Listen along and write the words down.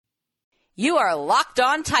You are Locked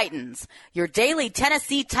On Titans, your daily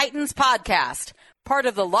Tennessee Titans podcast, part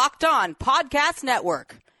of the Locked On Podcast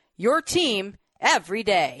Network, your team every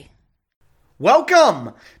day.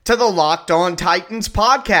 Welcome to the Locked On Titans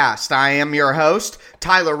podcast. I am your host,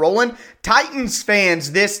 Tyler Rowland. Titans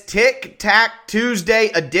fans, this Tic Tac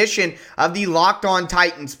Tuesday edition of the Locked On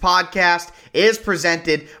Titans podcast is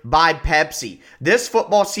presented by Pepsi. This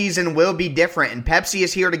football season will be different, and Pepsi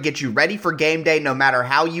is here to get you ready for game day no matter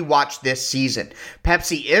how you watch this season.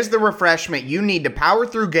 Pepsi is the refreshment you need to power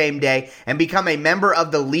through game day and become a member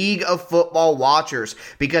of the League of Football Watchers,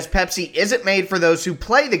 because Pepsi isn't made for those who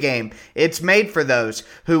play the game, it's made for those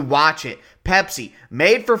who watch it. Pepsi,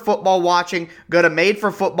 made for football watching. Go to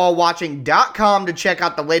madeforfootballwatching.com to check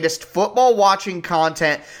out the latest football watching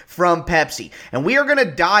content from Pepsi. And we are going to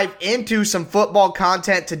dive into some football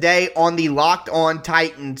content today on the Locked On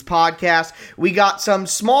Titans podcast. We got some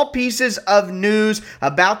small pieces of news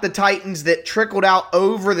about the Titans that trickled out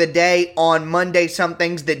over the day on Monday. Some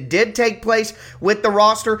things that did take place with the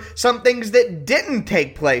roster, some things that didn't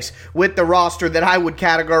take place with the roster that I would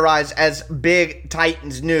categorize as big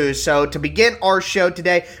Titans news. So to begin our show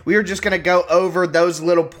today, we are just going to go over those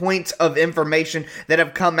little points of information that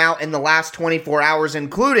have come out in the last 24 hours,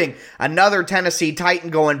 including another Tennessee Titan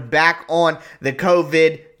going back on the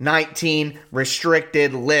COVID-19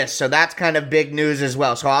 restricted list. So that's kind of big news as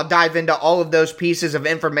well. So I'll dive into all of those pieces of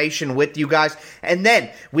information with you guys, and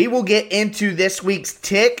then we will get into this week's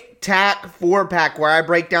Tic Tac 4-pack, where I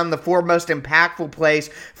break down the four most impactful plays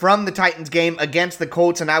from the Titans game against the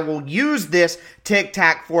Colts, and I will use this Tic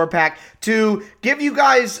Tac 4-pack to give you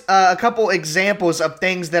guys a couple examples of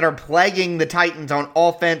things that are plaguing the Titans on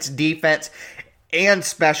offense, defense, and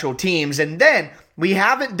special teams. And then we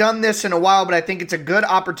haven't done this in a while, but I think it's a good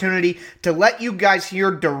opportunity to let you guys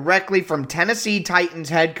hear directly from Tennessee Titans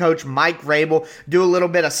head coach Mike Vrabel, do a little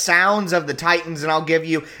bit of sounds of the Titans, and I'll give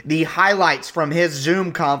you the highlights from his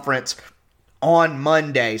Zoom conference on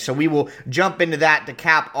Monday. So we will jump into that to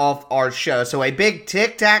cap off our show. So a big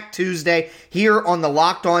Tic Tac Tuesday here on the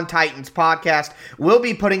Locked On Titans podcast. We'll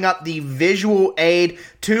be putting up the visual aid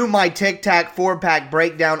to my Tic Tac 4-pack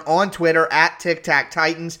breakdown on Twitter at Tic Tac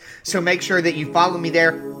Titans. So make sure that you follow me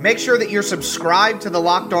there. Make sure that you're subscribed to the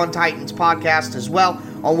Locked On Titans podcast as well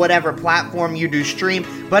on whatever platform you do stream.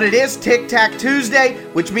 But it is Tic Tac Tuesday,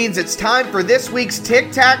 which means it's time for this week's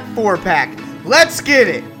Tic Tac 4-pack. Let's get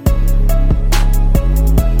it!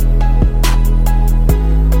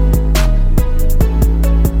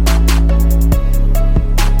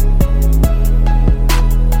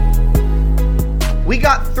 We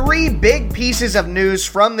got three big pieces of news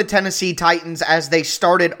from the Tennessee Titans as they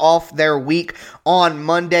started off their week on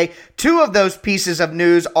Monday. Two of those pieces of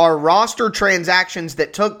news are roster transactions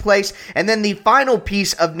that took place, and then the final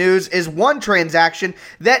piece of news is one transaction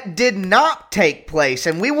that did not take place.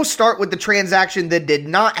 And we will start with the transaction that did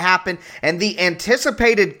not happen, and the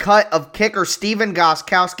anticipated cut of kicker Stephen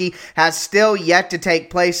Gostkowski has still yet to take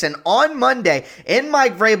place. And on Monday, in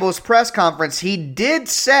Mike Vrabel's press conference, he did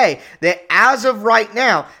say that as of right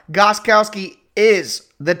now, Gostkowski is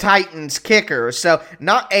the Titans kicker. So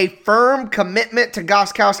not a firm commitment to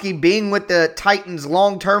Gostkowski being with the Titans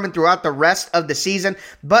long term and throughout the rest of the season.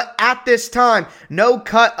 But at this time, no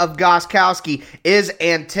cut of Gostkowski is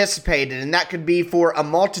anticipated. And that could be for a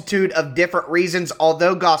multitude of different reasons.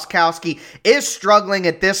 Although Gostkowski is struggling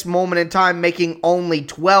at this moment in time, making only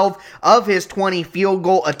 12 of his 20 field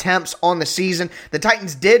goal attempts on the season. The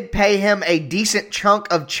Titans did pay him a decent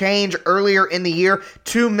chunk of change earlier in the year,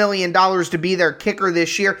 $2 million to be their kicker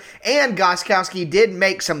this year, and Gostkowski did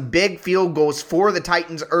make some big field goals for the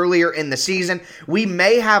Titans earlier in the season. We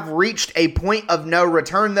may have reached a point of no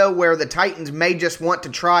return, though, where the Titans may just want to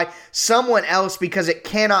try someone else because it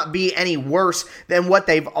cannot be any worse than what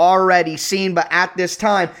they've already seen. But at this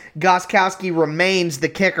time, Gostkowski remains the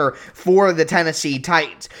kicker for the Tennessee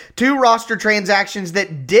Titans. Two roster transactions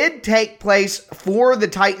that did take place for the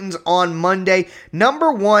Titans on Monday.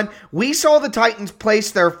 Number one, we saw the Titans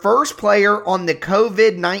place their first player on the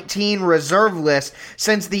COVID-19 reserve list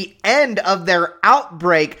since the end of their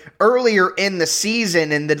outbreak earlier in the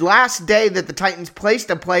season. And the last day that the Titans placed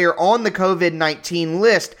a player on the COVID-19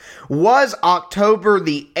 list was October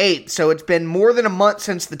the 8th. So it's been more than a month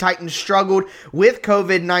since the Titans struggled with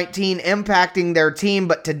COVID-19 impacting their team.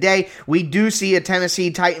 But today we do see a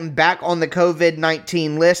Tennessee Titan back on the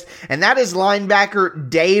COVID-19 list, and that is linebacker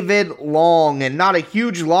David Long. And not a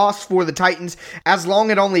huge loss for the Titans, as Long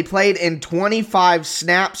had only played in 25 25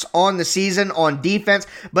 snaps on the season on defense,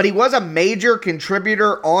 but he was a major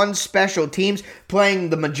contributor on special teams, playing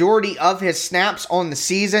the majority of his snaps on the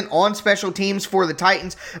season on special teams for the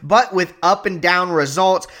Titans, but with up and down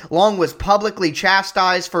results. Long was publicly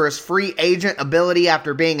chastised for his free agent ability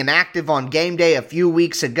after being inactive on game day a few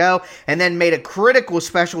weeks ago, and then made a critical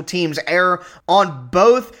special teams error on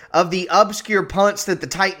both of the obscure punts that the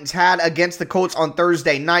Titans had against the Colts on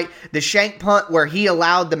Thursday night. The shank punt where he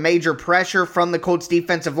allowed the major pressure from the Colts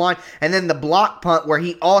defensive line, and then the block punt where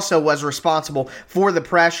he also was responsible for the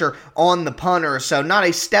pressure on the punter. So not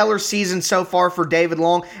a stellar season so far for David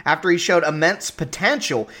Long after he showed immense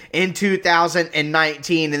potential in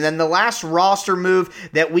 2019. And then the last roster move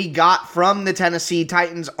that we got from the Tennessee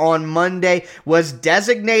Titans on Monday was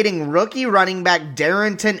designating rookie running back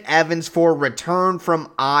Darrynton Evans for return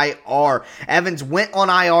from IR. Evans went on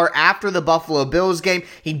IR after the Buffalo Bills game.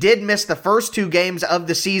 He did miss the first 2 games of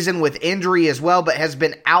the season with injury as well, but has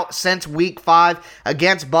been out since week 5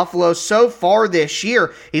 against Buffalo. So far this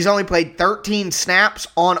year, he's only played 13 snaps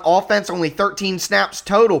on offense, only 13 snaps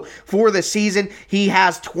total for the season. He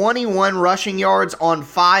has 21 rushing yards on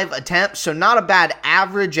 5 attempts, so not a bad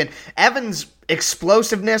average. And Evans'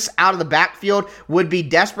 explosiveness out of the backfield would be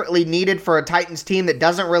desperately needed for a Titans team that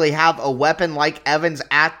doesn't really have a weapon like Evans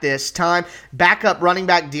at this time. Backup running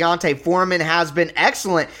back D'Onta Foreman has been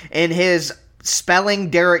excellent in his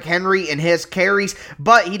spelling Derrick Henry in his carries,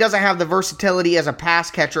 but he doesn't have the versatility as a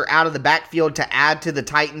pass catcher out of the backfield to add to the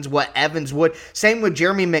Titans what Evans would. Same with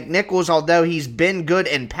Jeremy McNichols, although he's been good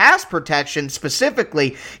in pass protection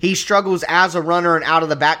specifically, he struggles as a runner and out of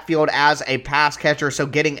the backfield as a pass catcher, so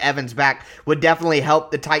getting Evans back would definitely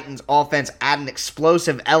help the Titans offense add an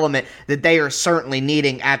explosive element that they are certainly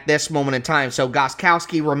needing at this moment in time. So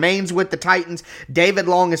Gostkowski remains with the Titans. David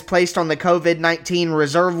Long is placed on the COVID-19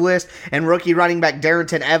 reserve list, and rookie running back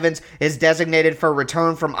Darrynton Evans is designated for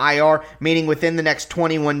return from IR, meaning within the next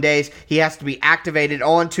 21 days, he has to be activated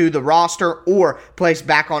onto the roster or placed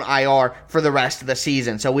back on IR for the rest of the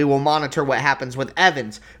season. So we will monitor what happens with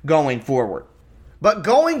Evans going forward. But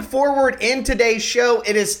going forward in today's show,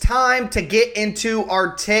 it is time to get into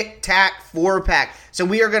our Tic Tac 4-pack. So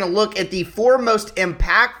we are going to look at the 4 most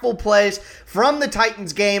impactful plays from the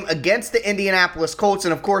Titans game against the Indianapolis Colts.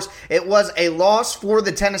 And of course, it was a loss for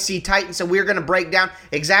the Tennessee Titans. So we're going to break down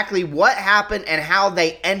exactly what happened and how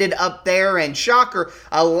they ended up there. And shocker,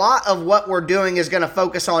 a lot of what we're doing is going to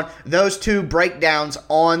focus on those 2 breakdowns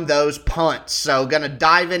on those punts. So going to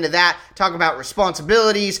dive into that, talk about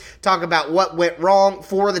responsibilities, talk about what went wrong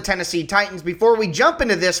for the Tennessee Titans. Before we jump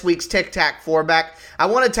into this week's Tic Tac 4-back, I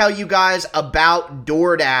want to tell you guys about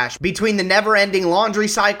DoorDash. Between the never-ending laundry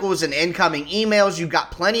cycles and incoming emails, you've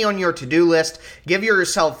got plenty on your to-do list. Give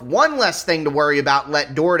yourself one less thing to worry about.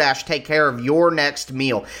 Let DoorDash take care of your next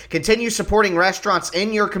meal. Continue supporting restaurants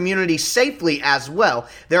in your community safely as well.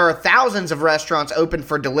 There are thousands of restaurants open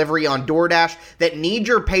for delivery on DoorDash that need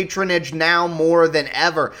your patronage now more than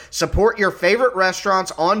ever. Support your favorite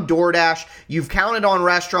restaurants on DoorDash. You've counted on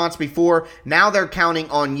restaurants before. Now they're counting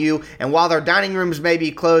on you. And while their dining rooms may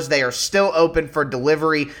be closed, they are still open for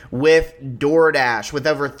delivery with DoorDash. With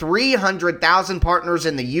over 300,000 partners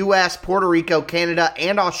in the U.S., Puerto Rico, Canada,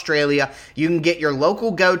 and Australia, you can get your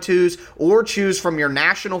local go-tos or choose from your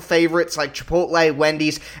national favorites like Chipotle,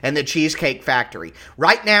 Wendy's, and the Cheesecake Factory.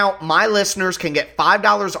 Right now, my listeners can get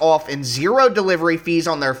 $5 off and 0 delivery fees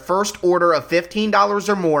on their first order of $15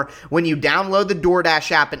 or more when you download the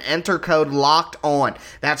DoorDash app and enter code LOCKEDON.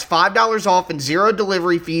 That's $5 off and 0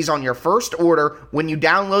 delivery fees on your first order when you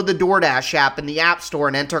download the DoorDash app in the App Store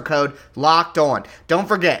and enter code LOCKEDON. Don't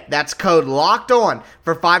forget, that's code LOCKEDON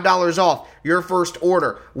for $5 off your first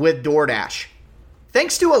order with DoorDash.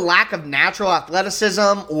 Thanks to a lack of natural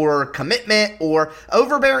athleticism or commitment or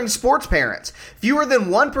overbearing sports parents, fewer than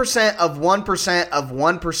 1% of 1% of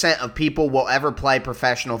 1% of people will ever play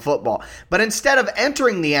professional football. But instead of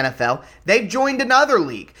entering the NFL, they've joined another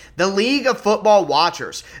league, the League of Football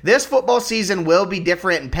Watchers. This football season will be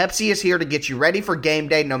different, and Pepsi is here to get you ready for game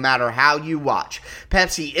day no matter how you watch.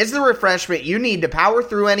 Pepsi is the refreshment you need to power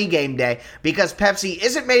through any game day because Pepsi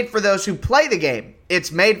isn't made for those who play the game.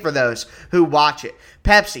 It's made for those who watch it.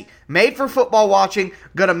 Pepsi, made for football watching.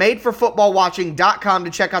 Go to madeforfootballwatching.com to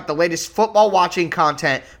check out the latest football watching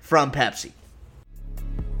content from Pepsi.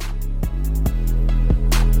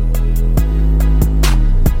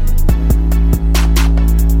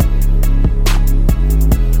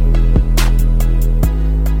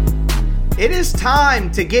 It is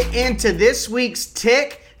time to get into this week's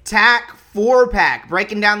Tic Tac 4-pack,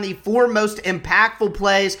 breaking down the 4 most impactful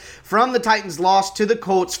plays from the Titans' loss to the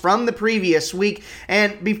Colts from the previous week.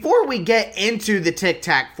 And before we get into the Tic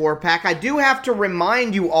Tac 4-pack, I do have to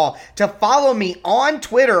remind you all to follow me on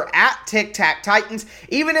Twitter at Tic Tac Titans.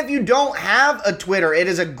 Even if you don't have a Twitter, it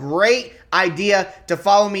is a great idea to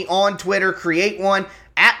follow me on Twitter. Create one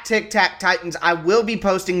at Tic Tac Titans. I will be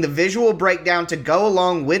posting the visual breakdown to go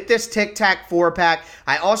along with this Tic Tac 4-pack.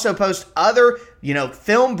 I also post other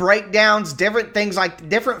film breakdowns, different things like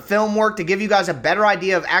different film work to give you guys a better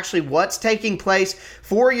idea of actually what's taking place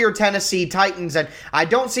for your Tennessee Titans. And I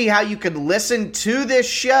don't see how you could listen to this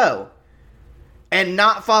show and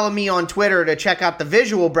not follow me on Twitter to check out the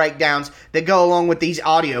visual breakdowns that go along with these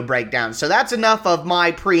audio breakdowns. So that's enough of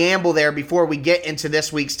my preamble there before we get into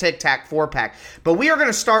this week's Tic Tac 4-pack. But we are going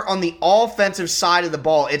to start on the offensive side of the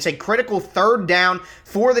ball. It's a critical third down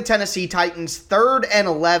for the Tennessee Titans, 3rd and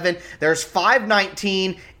 11. There's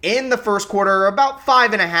 5:19 in the first quarter, about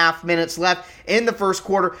 5.5 minutes left in the first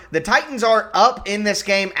quarter. The Titans are up in this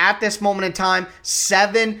game at this moment in time,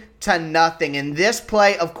 7-0. And this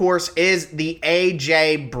play, of course, is the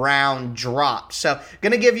A.J. Brown drop. So,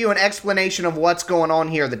 going to give you an explanation of what's going on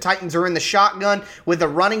here. The Titans are in the shotgun with a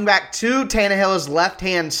running back to Tannehill's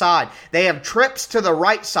left-hand side. They have trips to the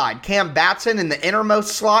right side. Cam Batson in the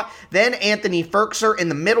innermost slot, then Anthony Firkser in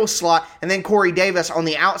the middle slot, and then Corey Davis on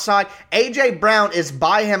the outside. A.J. Brown is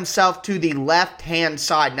by himself to the left-hand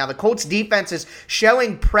side. Now, the Colts defense is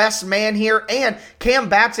showing press man here, and Cam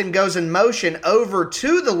Batson goes in motion over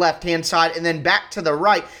to the left-hand side and then back to the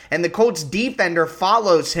right, and the Colts defender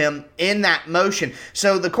follows him in that motion.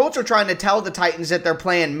 So the Colts are trying to tell the Titans that they're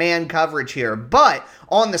playing man coverage here, but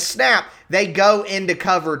on the snap, they go into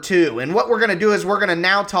cover 2. And what we're going to do is we're going to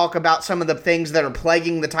now talk about some of the things that are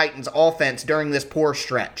plaguing the Titans offense during this poor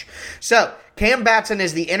stretch. So, Cam Batson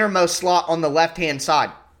is the innermost slot on the left-hand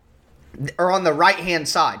side, or on the right-hand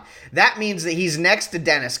side. That means that he's next to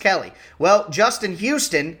Dennis Kelly. Well, Justin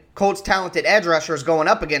Houston, Colts' talented edge rusher, is going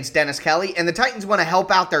up against Dennis Kelly, and the Titans want to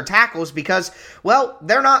help out their tackles because, well,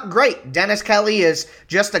 they're not great. Dennis Kelly is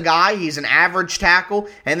just a guy. He's an average tackle,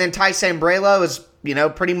 and then Ty Sambrailo is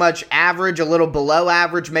pretty much average, a little below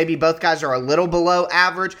average. Maybe both guys are a little below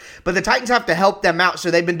average, but the Titans have to help them out,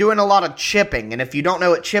 so they've been doing a lot of chipping. And if you don't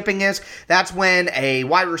know what chipping is, that's when a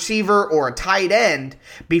wide receiver or a tight end,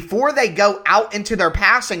 before they go out into their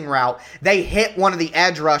passing route, they hit one of the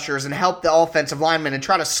edge rushers and help the offensive lineman and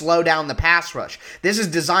try to slow down the pass rush. This is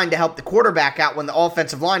designed to help the quarterback out when the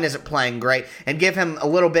offensive line isn't playing great and give him a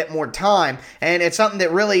little bit more time. And it's something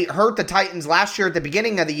that really hurt the Titans last year at the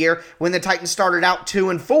beginning of the year when the Titans started out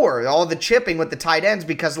 2-4, all the chipping with the tight ends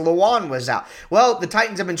because Lewan was out. Well, the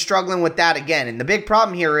Titans have been struggling with that again, and the big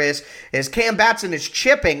problem here is Cam Batson is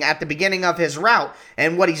chipping at the beginning of his route,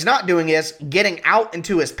 and what he's not doing is getting out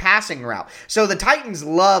into his passing route. So the Titans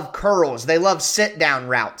love curls. They love sit-down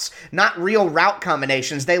routes, not real route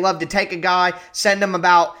combinations. They love to take a guy, send him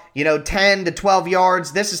about 10 to 12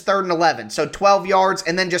 yards. This is 3rd and 11. So 12 yards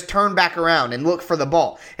and then just turn back around and look for the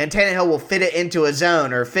ball. And Tannehill will fit it into a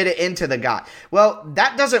zone or fit it into the guy. Well,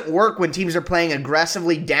 that doesn't work when teams are playing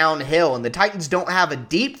aggressively downhill. And the Titans don't have a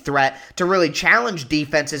deep threat to really challenge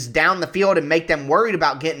defenses down the field and make them worried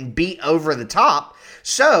about getting beat over the top.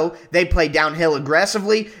 So they play downhill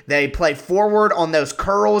aggressively. They play forward on those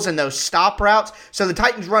curls and those stop routes. So the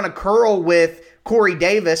Titans run a curl with Corey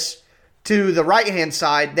Davis to the right-hand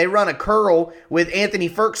side. They run a curl with Anthony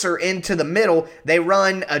Firkser into the middle. They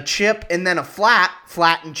run a chip and then a flat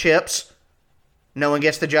and chips. No one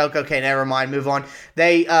gets the joke. Okay, never mind. Move on.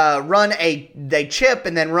 They they chip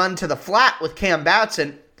and then run to the flat with Cam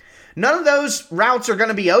Batson. None of those routes are going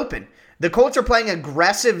to be open. The Colts are playing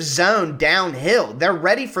aggressive zone downhill. They're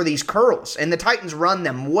ready for these curls, and the Titans run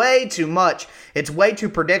them way too much. It's way too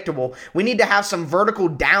predictable. We need to have some vertical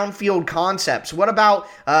downfield concepts. What about,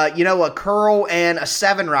 a curl and a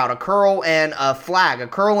 7 route, a curl and a flag, a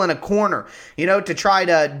curl and a corner, to try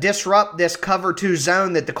to disrupt this cover 2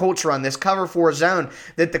 zone that the Colts run, this cover 4 zone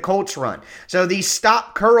that the Colts run. So these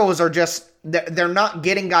stop curls are just, they're not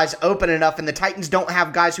getting guys open enough, and the Titans don't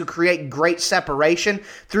have guys who create great separation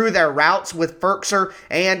through their routes with Firkser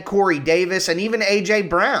and Corey Davis and even A.J.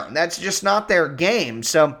 Brown. That's just not their game.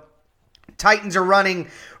 So Titans are running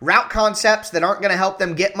route concepts that aren't going to help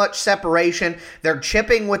them get much separation. They're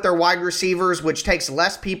chipping with their wide receivers, which takes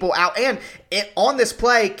less people out. And on this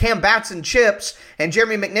play, Cam Batson chips and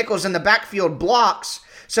Jeremy McNichols in the backfield blocks.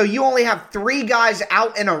 So you only have 3 guys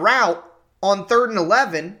out in a route on 3rd and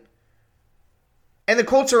 11. And the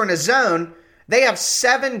Colts are in a zone. They have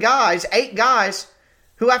 8 guys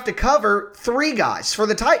who have to cover 3 guys for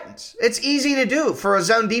the Titans. It's easy to do for a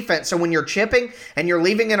zone defense. So when you're chipping and you're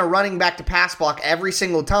leaving in a running back to pass block every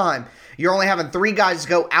single time, you're only having 3 guys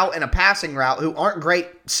go out in a passing route who aren't great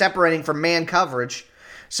separating from man coverage.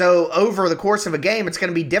 So over the course of a game, it's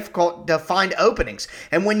going to be difficult to find openings.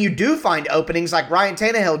 And when you do find openings, like Ryan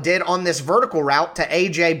Tannehill did on this vertical route to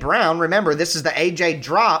A.J. Brown, remember, this is the A.J.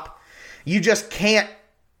 drop, you just can't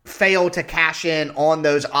fail to cash in on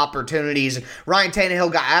those opportunities. Ryan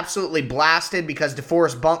Tannehill got absolutely blasted because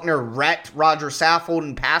DeForest Buckner wrecked Roger Saffold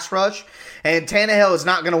in pass rush. And Tannehill is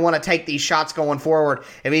not going to want to take these shots going forward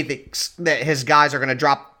if he thinks that his guys are going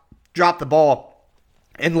to drop the ball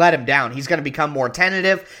and let him down. He's going to become more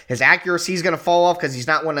tentative. His accuracy is going to fall off because he's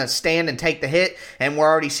not going to stand and take the hit, and we're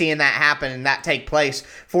already seeing that happen and that take place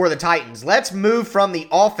for the Titans. Let's move from the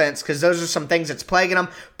offense because those are some things that's plaguing them.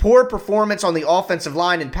 Poor performance on the offensive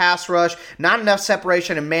line and pass rush. Not enough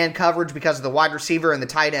separation in man coverage because of the wide receiver and the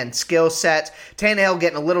tight end skill sets. Tannehill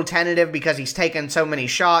getting a little tentative because he's taken so many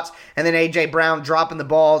shots. And then A.J. Brown dropping the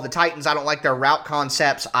ball. The Titans, I don't like their route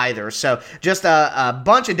concepts either. So just a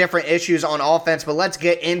bunch of different issues on offense. But let's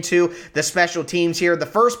get into the special teams here. The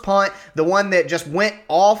first punt, the one that just went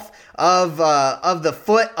off of the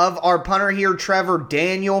foot of our punter here, Trevor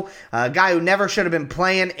Daniel, a guy who never should have been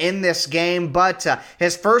playing in this game, but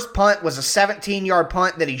his first punt was a 17-yard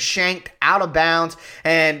punt that he shanked out of bounds.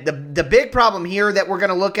 And the big problem here that we're going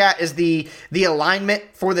to look at is the alignment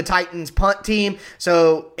for the Titans punt team.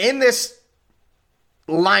 So in this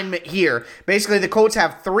alignment here, basically the Colts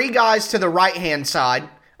have 3 guys to the right-hand side.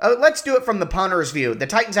 Let's do it from the punter's view. The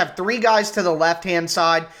Titans have 3 guys to the left-hand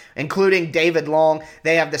side, including David Long.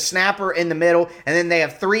 They have the snapper in the middle, and then they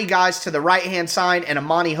have 3 guys to the right-hand side and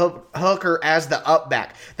Amani Hooker as the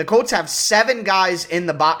up-back. The Colts have 7 guys in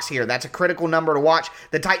the box here. That's a critical number to watch.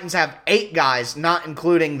 The Titans have 8 guys, not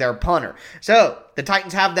including their punter. So the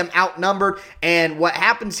Titans have them outnumbered, and what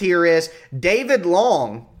happens here is David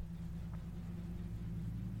Long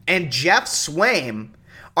and Jeff Swaim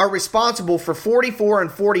are responsible for 44 and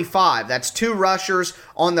 45. That's 2 rushers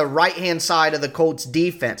on the right-hand side of the Colts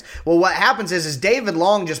defense. Well, what happens is David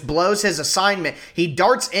Long just blows his assignment. He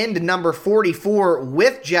darts into number 44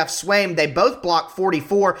 with Jeff Swaim. They both block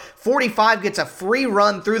 44. 45 gets a free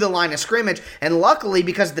run through the line of scrimmage. And luckily,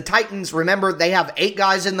 because the Titans, remember, they have 8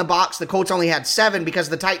 guys in the box. The Colts only had 7 because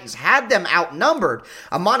the Titans had them outnumbered.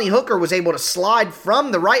 Amani Hooker was able to slide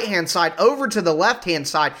from the right-hand side over to the left-hand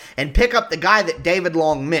side and pick up the guy that David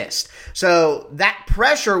Long missed. So that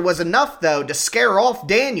pressure was enough, though, to scare off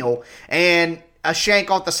Daniel, and a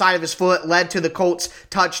shank off the side of his foot led to the Colts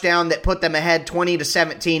touchdown that put them ahead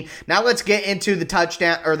 20-17. Now let's get into the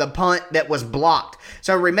touchdown or the punt that was blocked.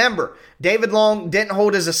 So remember, David Long didn't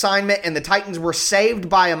hold his assignment, and the Titans were saved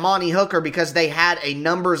by Amani Hooker because they had a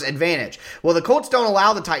numbers advantage. Well, the Colts don't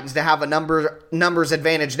allow the Titans to have a numbers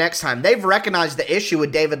advantage next time. They've recognized the issue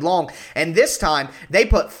with David Long, and this time they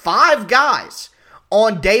put 5 guys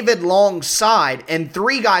on David Long's side and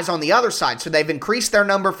 3 guys on the other side. So they've increased their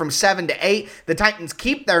number from 7 to 8. The Titans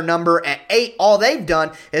keep their number at 8. All they've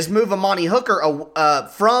done is move Amani Hooker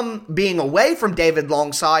from being away from David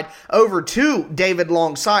Long's side over to David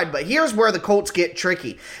Long's side. But here's where the Colts get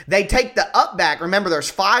tricky. They take the up back. Remember, there's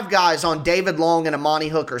 5 guys on David Long and Amani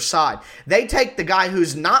Hooker's side. They take the guy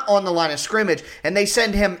who's not on the line of scrimmage and they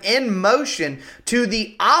send him in motion to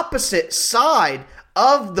the opposite side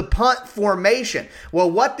of the punt formation. Well,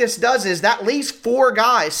 what this does is that leaves 4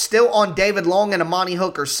 guys still on David Long and Amani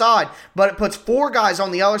Hooker's side, but it puts 4 guys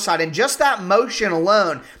on the other side, and just that motion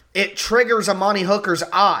alone, it triggers Amani Hooker's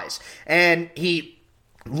eyes, and he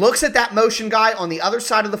looks at that motion guy on the other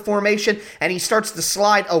side of the formation, and he starts to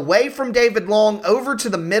slide away from David Long over to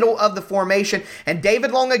the middle of the formation, and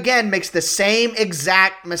David Long again makes the same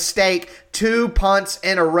exact mistake 2 punts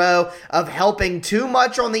in a row of helping too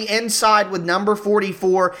much on the inside with number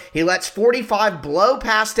 44. He lets 45 blow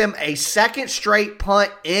past him a second straight punt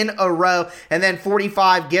in a row, and then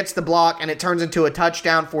 45 gets the block, and it turns into a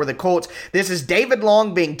touchdown for the Colts. This is David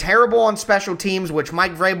Long being terrible on special teams, which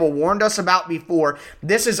Mike Vrabel warned us about before.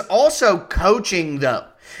 This is also coaching, though.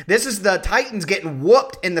 This is the Titans getting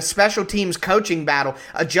whooped in the special teams coaching battle.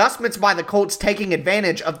 Adjustments by the Colts taking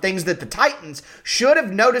advantage of things that the Titans should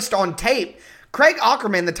have noticed on tape. Craig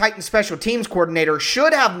Aukerman, the Titans special teams coordinator,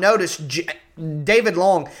 should have noticed David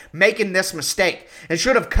Long making this mistake and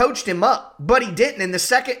should have coached him up, but he didn't. And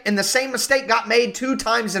the same mistake got made 2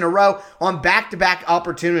 times in a row on back-to-back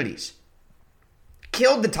opportunities.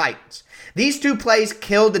 Killed the Titans. These 2 plays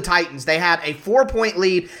killed the Titans. They had a 4-point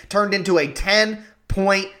lead turned into a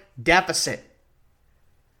 10-point deficit.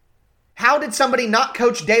 How did somebody not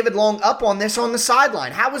coach David Long up on this on the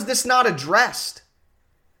sideline? How was this not addressed?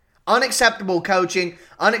 Unacceptable coaching,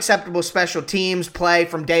 unacceptable special teams play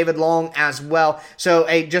from David Long as well. So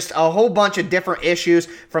just a whole bunch of different issues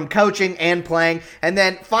from coaching and playing. And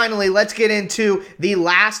then finally, let's get into the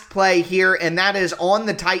last play here, and that is on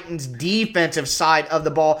the Titans' defensive side of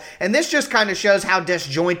the ball. And this just kind of shows how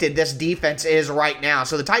disjointed this defense is right now.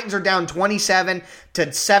 So the Titans are down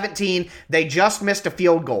 27-17. They just missed a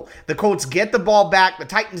field goal. The Colts get the ball back. The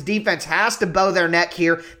Titans' defense has to bow their neck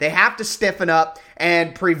here. They have to stiffen up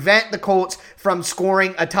and prevent the Colts from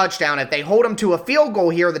scoring a touchdown. If they hold them to a field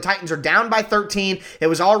goal here, the Titans are down by 13. It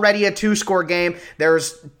was already a 2-score game.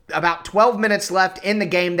 There's about 12 minutes left in the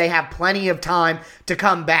game. They have plenty of time to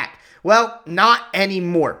come back. Well, not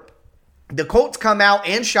anymore. The Colts come out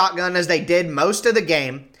in shotgun as they did most of the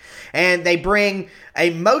game, and they bring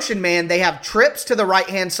a motion man. They have trips to the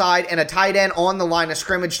right-hand side and a tight end on the line of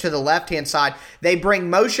scrimmage to the left-hand side. They bring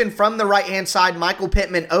motion from the right-hand side, Michael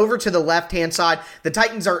Pittman, over to the left-hand side. The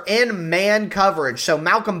Titans are in man coverage. So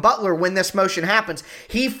Malcolm Butler, when this motion happens,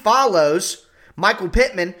 he follows Michael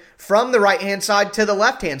Pittman from the right-hand side to the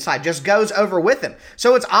left-hand side, just goes over with him.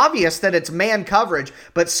 So it's obvious that it's man coverage,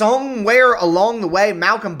 but somewhere along the way,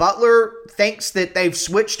 Malcolm Butler thinks that they've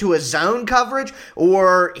switched to a zone coverage,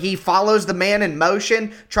 or he follows the man in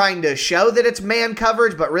motion, trying to show that it's man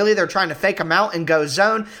coverage, but really they're trying to fake him out and go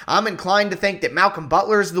zone. I'm inclined to think that Malcolm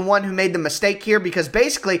Butler is the one who made the mistake here, because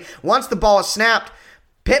basically, once the ball is snapped,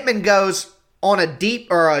 Pittman goes on a deep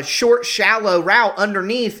or a short, shallow route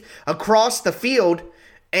underneath across the field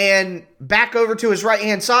and back over to his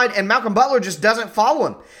right-hand side, and Malcolm Butler just doesn't follow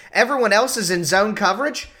him. Everyone else is in zone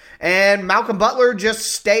coverage, and Malcolm Butler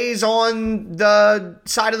just stays on the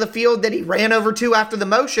side of the field that he ran over to after the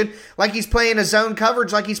motion, like he's playing a zone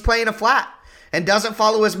coverage, like he's playing a flat, and doesn't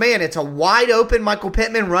follow his man. It's a wide open Michael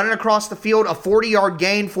Pittman running across the field, a 40-yard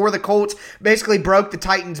gain for the Colts, basically broke the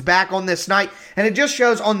Titans back on this night. And it just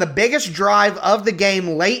shows on the biggest drive of the game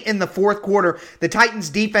late in the fourth quarter, the Titans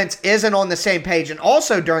defense isn't on the same page. And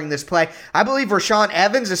also during this play, I believe Rashaan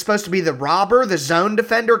Evans is supposed to be the robber, the zone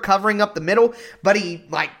defender covering up the middle, but he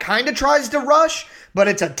kind of tries to rush, but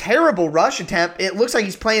it's a terrible rush attempt. It looks like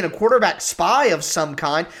he's playing a quarterback spy of some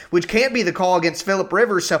kind, which can't be the call against Phillip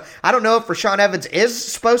Rivers. So I don't know if Rashaan Evans is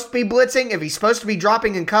supposed to be blitzing, if he's supposed to be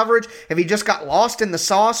dropping in coverage, if he just got lost in the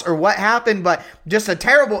sauce or what happened, but just a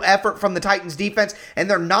terrible effort from the Titans defense, and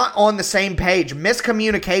they're not on the same page.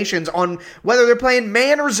 Miscommunications on whether they're playing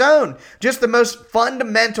man or zone. Just the most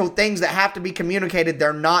fundamental things that have to be communicated.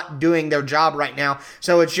 They're not doing their job right now.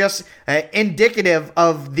 So it's just indicative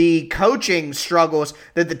of the coaching struggles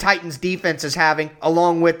that the Titans defense is having,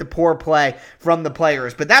 along with the poor play from the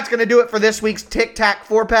players. But that's going to do it for this week's Tic Tac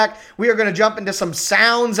 4-Pack. We are going to jump into some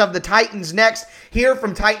sounds of the Titans next. Hear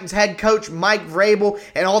from Titans head coach Mike Vrabel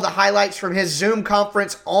and all the highlights from his Zoom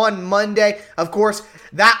conference on Monday. Of course,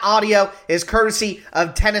 that audio is courtesy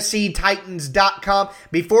of TennesseeTitans.com.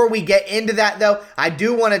 Before we get into that, though, I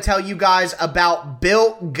do want to tell you guys about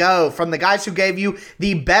Built Go. From the guys who gave you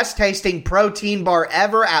the best tasting protein bar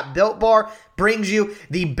ever at Built Bar, brings you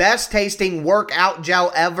the best tasting workout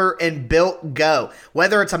gel ever in Built Go.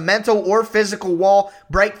 Whether it's a mental or physical wall,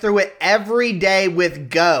 break through it every day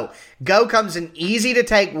with Go. Go comes in easy to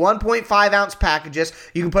take 1.5 ounce packages.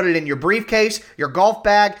 You can put it in your briefcase, your golf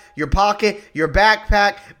bag, your pocket, your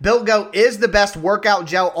backpack. Built Go is the best workout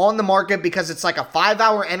gel on the market because it's like a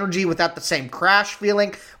 5-hour energy without the same crash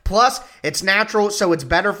feeling. Plus, it's natural, so it's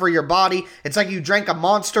better for your body. It's like you drank a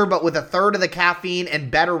Monster, but with a third of the caffeine and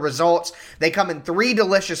better results. They come in 3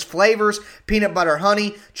 delicious flavors: peanut butter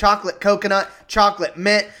honey, chocolate coconut, chocolate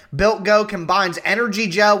mint. Built Go combines energy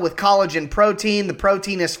gel with collagen protein. The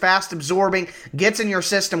protein is fast absorbing, gets in your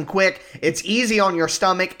system quick. It's easy on your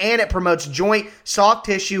stomach, and it promotes joint, soft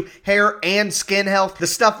tissue, hair, and skin health. The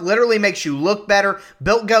stuff literally makes you look better.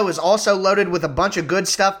 Built Go is also loaded with a bunch of good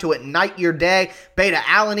stuff to ignite your day: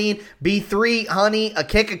 beta-alanine, B3, honey, a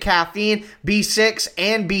kick of caffeine, B6,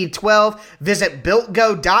 and B12. Visit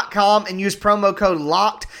BuiltGo.com and use promo code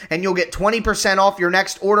LOCKED, and you'll get 20% off your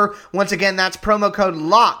next order. Once again, that's promo code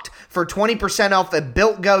LOCKED for 20% off at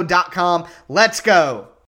BuiltGo.com. Let's go.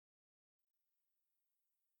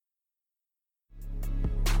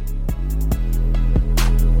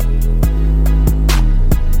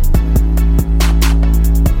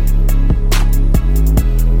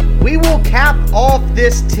 We will cap off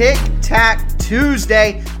this Tic Tac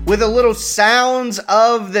Tuesday with a little sounds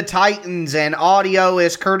of the Titans, and audio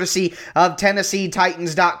is courtesy of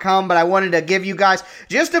TennesseeTitans.com, but I wanted to give you guys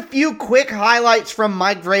just a few quick highlights from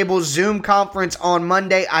Mike Vrabel's Zoom conference on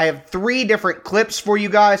Monday. I have 3 different clips for you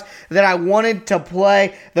guys that I wanted to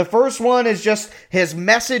play. The first one is just his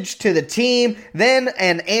message to the team, then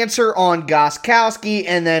an answer on Gostkowski,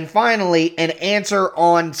 and then finally an answer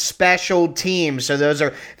on special teams. So those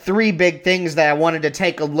are 3 big things that I wanted to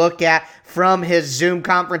take a look at from his Zoom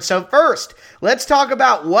conference. So first, let's talk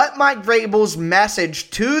about what Mike Vrabel's message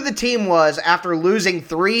to the team was after losing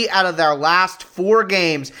 3 out of their last 4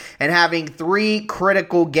 games and having 3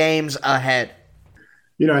 critical games ahead.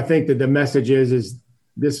 I think that the message is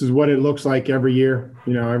this is what it looks like every year.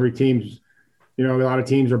 Every team's, a lot of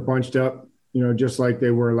teams are bunched up, just like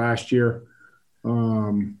they were last year.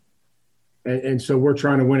 And so we're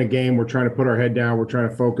trying to win a game. We're trying to put our head down. We're trying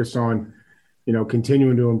to focus on,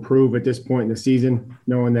 continuing to improve at this point in the season,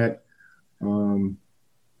 knowing that,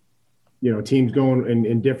 teams going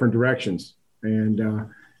in different directions, and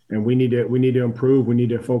we need to improve. We need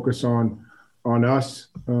to focus on us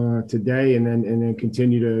today, and then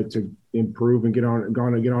continue to improve and get on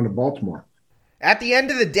to Baltimore. At the end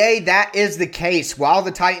of the day, that is the case. While the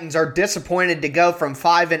Titans are disappointed to go from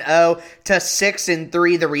 5-0 to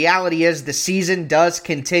 6-3, the reality is the season does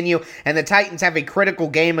continue, and the Titans have a critical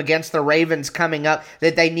game against the Ravens coming up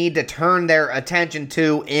that they need to turn their attention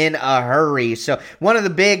to in a hurry. So one of the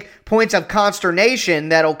big points of consternation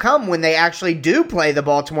that'll come when they actually do play the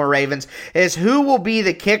Baltimore Ravens is who will be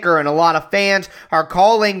the kicker, and a lot of fans are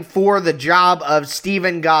calling for the job of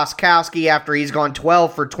Stephen Gostkowski after he's gone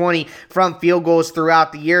 12 for 20 from field goals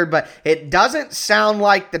throughout the year, but it doesn't sound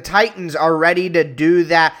like the Titans are ready to do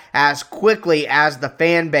that as quickly as the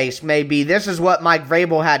fan base may be. This is what Mike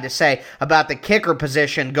Vrabel had to say about the kicker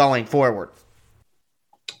position going forward.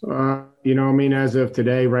 As of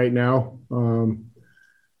today, right now,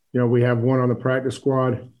 we have one on the practice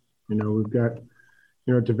squad. We've got,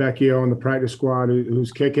 DeVecchio on the practice squad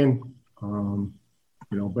who's kicking.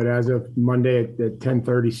 But as of Monday at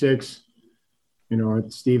 10:36,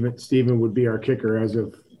 Steven would be our kicker as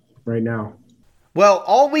of right now. Well,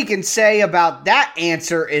 all we can say about that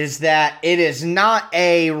answer is that it is not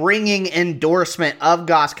a ringing endorsement of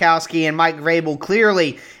Gostkowski, and Mike Vrabel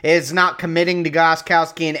clearly is not committing to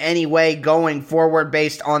Gostkowski in any way going forward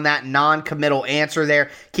based on that non-committal answer there,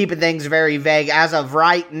 keeping things very vague. As of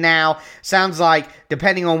right now, sounds like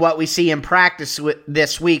depending on what we see in practice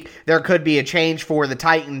this week, there could be a change for the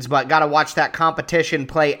Titans, but got to watch that competition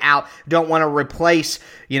play out. Don't want to replace,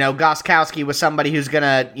 Gostkowski with somebody who's going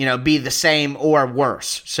to, be the same or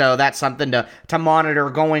worse. So that's something to monitor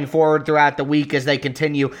going forward throughout the week as they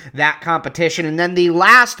continue that competition. And then the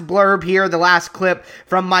last blurb here, the last clip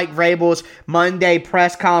from Mike Vrabel's Monday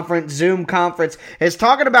press conference, Zoom conference, is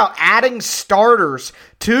talking about adding starters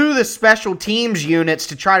to the special teams units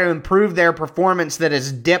to try to improve their performance that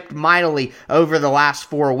has dipped mightily over the last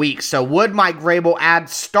 4 weeks. So would Mike Vrabel add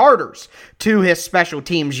starters to his special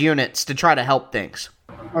teams units to try to help things?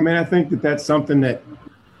 I think that's something that,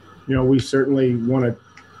 we certainly want to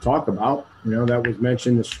talk about. That was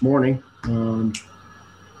mentioned this morning. I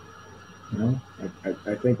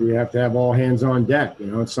think we have to have all hands on deck.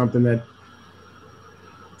 It's something that,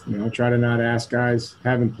 I try to not ask guys,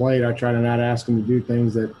 haven't played, I try to not ask them to do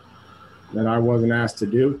things that I wasn't asked to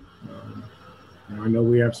do. I know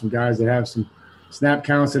we have some guys that have some snap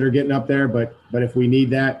counts that are getting up there, but if we need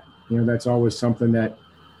that, that's always something that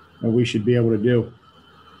we should be able to do.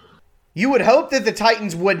 You would hope that the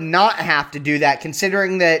Titans would not have to do that,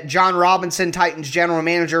 considering that John Robinson, Titans general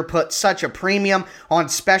manager, put such a premium on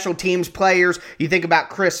special teams players. You think about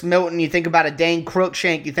Chris Milton, you think about a Dane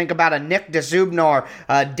Cruikshank, you think about a Nick DeZubnar,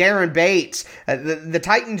 Darren Bates. The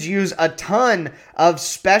Titans use a ton of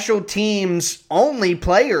special teams only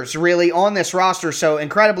players really on this roster, so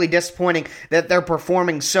incredibly disappointing that they're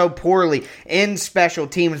performing so poorly in special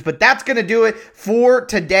teams. But that's going to do it for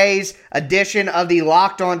today's edition of the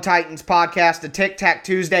Locked On Titans podcast, the Tic Tac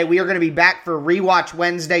Tuesday. We are going to be back for Rewatch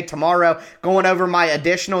Wednesday tomorrow, going over my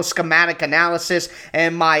additional schematic analysis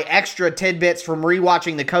and my extra tidbits from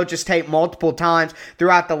rewatching the coaches tape multiple times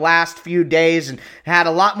throughout the last few days, and had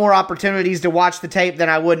a lot more opportunities to watch the tape than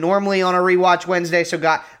I would normally on a Rewatch Wednesday, so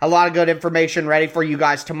got a lot of good information ready for you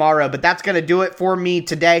guys tomorrow. But that's going to do it for me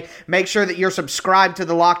today. Make sure that you're subscribed to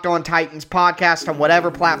the Locked On Titans podcast on whatever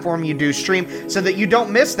platform you do stream so that you don't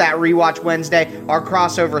miss that Rewatch Wednesday, our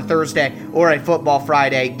crossover Thursday, or a Football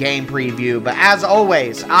Friday game preview. But as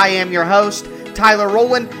always, I am your host, Tyler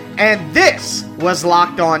Rowland, and this was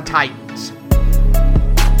Locked On Titans.